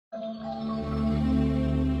I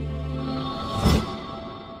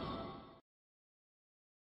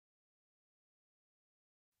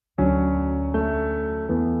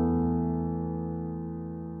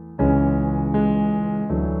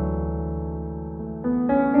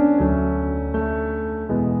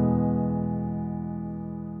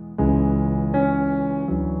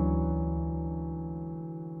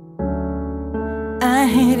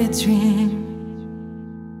had a dream.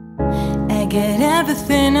 I get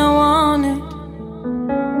everything I wanted.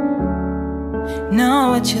 Know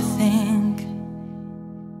what you think.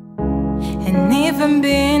 And even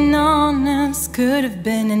being honest could have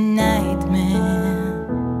been a nightmare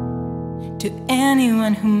to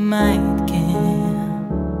anyone who might care.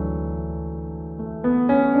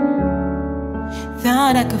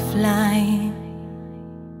 Thought I could fly,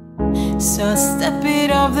 so I stepped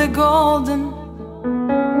it off the golden.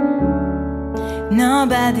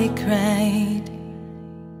 Nobody cried,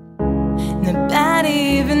 nobody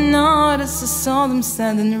even noticed. I saw them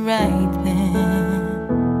standing right there.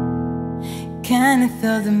 Kinda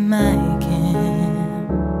thought they might care.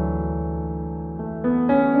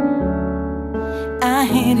 I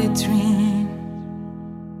had a dream.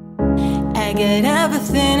 I get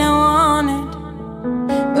everything I wanted,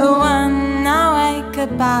 but when I wake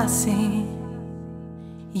up I see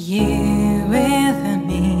you with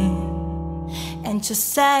me. And just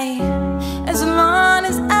say, as long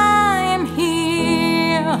as I am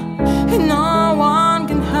here, no one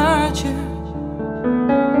can hurt you.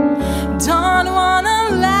 Don't wanna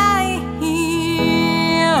lie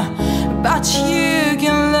here, but you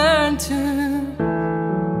can learn to.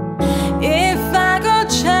 If I could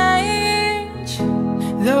change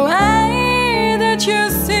the way that you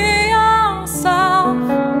see yourself,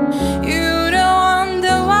 you'd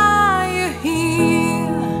wonder why you're here.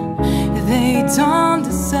 They don't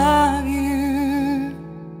deserve you.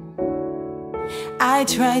 I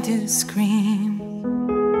tried to scream,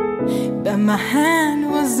 but my hand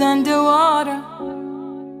was underwater.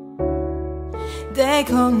 They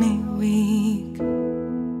called me weak,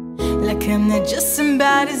 like I'm not just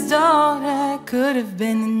somebody's daughter. Could have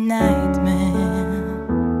been a nightmare.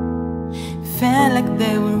 Felt like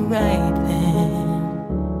they were right there.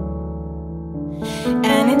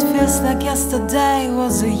 And it feels like yesterday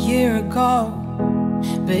was a year ago,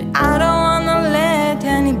 but I don't wanna let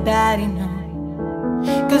anybody know,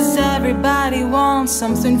 'cause everybody wants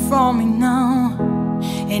something from me now,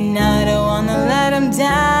 and I don't wanna let them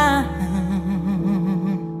down.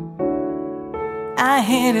 I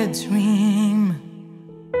had a dream.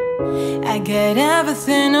 I get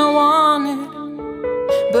everything I wanted,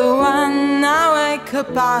 but when I wake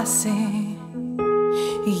up I see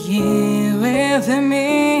you with me.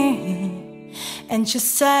 And just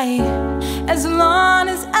say, as long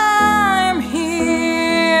as I'm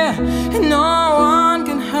here, no one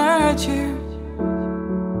can hurt you.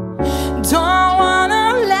 Don't wanna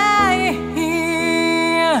lie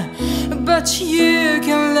here, but you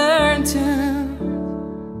can learn to.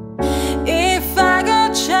 If I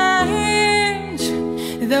could change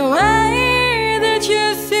the way that you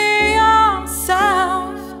see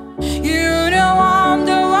yourself, you don't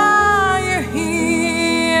wonder why you're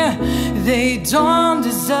here. They don't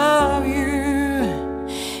deserve you.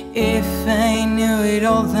 If I knew it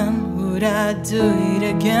all, then would I do it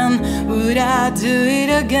again? Would I do it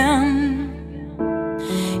again?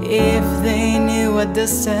 If they knew what they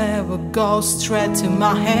said would go straight to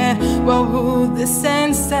my head, what would they say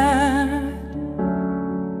instead?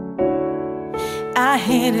 I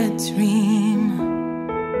had a dream.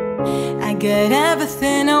 I get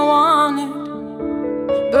everything I wanted,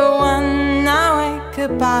 but when I wake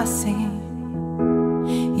up I see